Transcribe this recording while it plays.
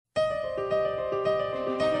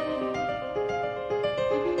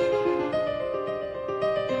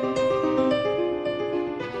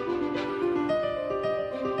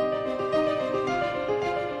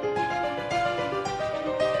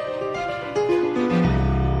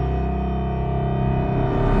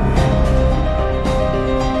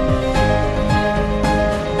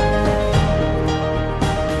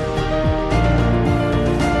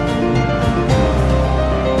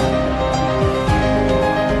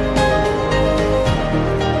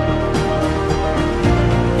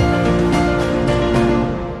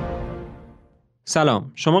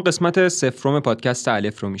سلام، شما قسمت سفرم پادکست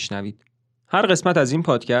الف رو میشنوید. هر قسمت از این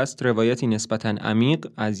پادکست روایتی نسبتاً عمیق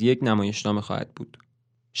از یک نمایشنامه خواهد بود.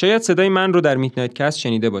 شاید صدای من رو در میدنایت کست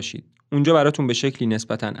شنیده باشید. اونجا براتون به شکلی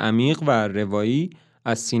نسبتاً عمیق و روایی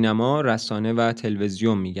از سینما، رسانه و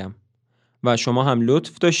تلویزیون میگم. و شما هم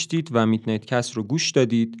لطف داشتید و میدنایت کست رو گوش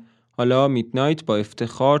دادید. حالا میدنایت با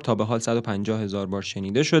افتخار تا به حال 150,000 بار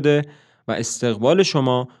شنیده شده و استقبال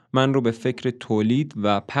شما من رو به فکر تولید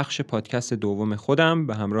و پخش پادکست دوم خودم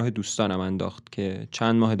به همراه دوستانم انداخت که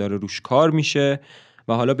چند ماه داره روش کار میشه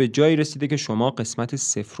و حالا به جایی رسیده که شما قسمت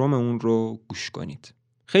سفرم اون رو گوش کنید.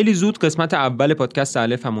 خیلی زود قسمت اول پادکست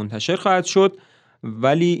الف هم منتشر خواهد شد،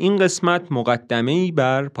 ولی این قسمت مقدمه‌ای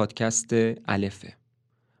بر پادکست الفه.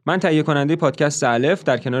 من تهیه کننده پادکست الف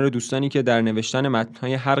در کنار دوستانی که در نوشتن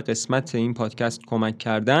متن‌های هر قسمت این پادکست کمک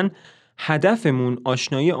کردن، هدفمون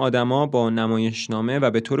آشنایی آدما با نمایشنامه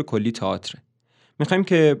و به طور کلی تئاتر. می‌خوایم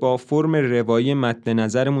که با فرم روایی مد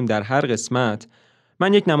نظرمون در هر قسمت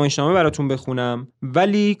من یک نمایشنامه براتون بخونم،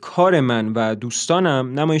 ولی کار من و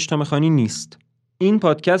دوستانم نمایشنامه خوانی نیست. این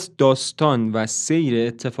پادکست داستان و سیر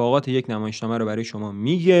اتفاقات یک نمایشنامه رو برای شما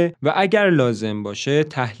میگه و اگر لازم باشه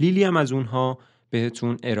تحلیلی هم از اونها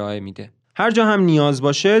بهتون ارائه میده. هر جا هم نیاز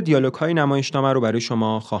باشه دیالوگ‌های نمایشنامه رو برای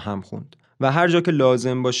شما خواهم خوند و هر جا که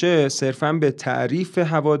لازم باشه صرفاً به تعریف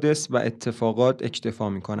حوادث و اتفاقات اکتفا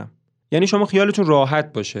میکنم. یعنی شما خیالتون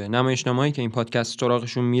راحت باشه نمایشنامه‌هایی که این پادکست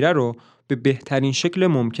سراغشون میره رو به بهترین شکل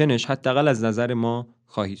ممکنش حداقل از نظر ما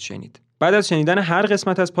خواهید شنید. بعد از شنیدن هر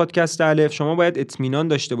قسمت از پادکست الف شما باید اطمینان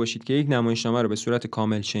داشته باشید که یک نمایشنامه رو به صورت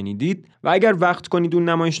کامل شنیدید و اگر وقت کنید اون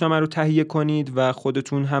نمایشنامه رو تهیه کنید و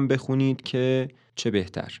خودتون هم بخونید که چه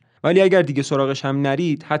بهتر. ولی اگر دیگه سراغش هم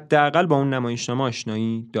نرید حداقل با اون نمایشنامه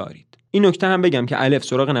آشنایی دارید. این نکته هم بگم که الف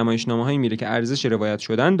سراغ نمایشنامه‌هایی میره که ارزش روایت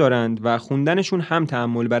شدن دارند و خوندنشون هم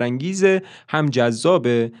تأمل برانگیزه، هم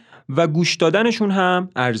جذابه و گوش دادنشون هم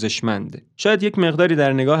ارزشمنده. شاید یک مقداری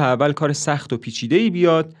در نگاه اول کار سخت و پیچیده‌ای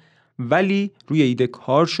بیاد، ولی روی ایده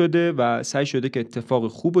کار شده و سعی شده که اتفاق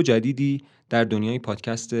خوب و جدیدی در دنیای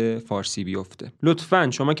پادکست فارسی بیفته. لطفاً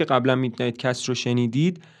شما که قبلا میدنایت کست رو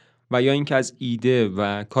شنیدید و یا اینکه از ایده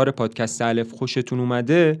و کار پادکست الف خوشتون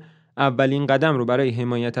اومده، اولین قدم رو برای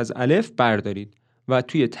حمایت از الف بردارید و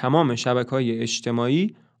توی تمام شبکه‌های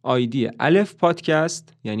اجتماعی آیدی الف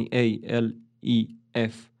پادکست یعنی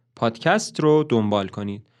ALEF پادکست رو دنبال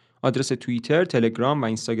کنید. آدرس توییتر، تلگرام و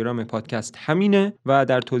اینستاگرام پادکست همینه و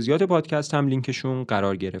در توضیحات پادکست هم لینکشون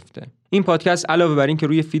قرار گرفته. این پادکست علاوه بر این که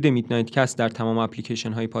روی فید میدنایت کست در تمام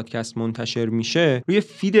اپلیکیشن های پادکست منتشر میشه، روی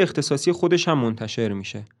فید اختصاصی خودش هم منتشر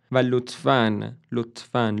میشه و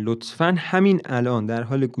لطفاً همین الان در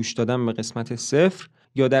حال گوش دادن به قسمت 0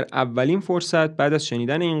 یا در اولین فرصت بعد از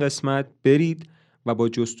شنیدن این قسمت برید و با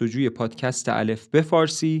جستجوی پادکست الف به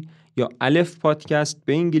فارسی یا الف پادکست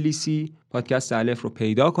به انگلیسی پادکست الف رو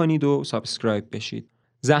پیدا کنید و سابسکرایب بشید.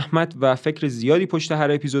 زحمت و فکر زیادی پشت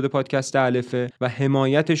هر اپیزود پادکست الفه و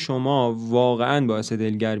حمایت شما واقعاً باعث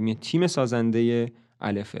دلگرمی تیم سازنده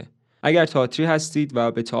الفه. اگر تئاتری هستید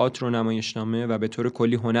و به تئاتر و نمایشنامه و به طور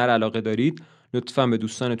کلی هنر علاقه دارید، لطفاً به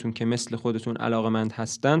دوستانتون که مثل خودتون علاقه‌مند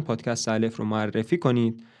هستن پادکست الف رو معرفی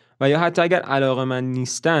کنید و یا حتی اگر علاقه‌مند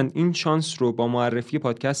نیستن این شانس رو با معرفی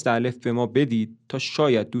پادکست الف به ما بدید تا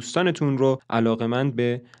شاید دوستانتون رو علاقه‌مند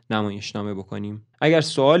به نمایشنامه بکنیم. اگر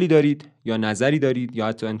سوالی دارید یا نظری دارید یا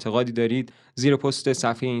حتی انتقادی دارید زیر پست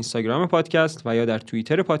صفحه اینستاگرام پادکست و یا در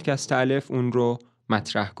توییتر پادکست الف اون رو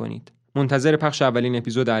مطرح کنید. منتظر پخش اولین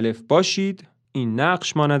اپیزود الف باشید. این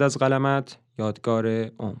نقش ماند از قلمت، یادگار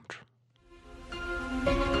عمر.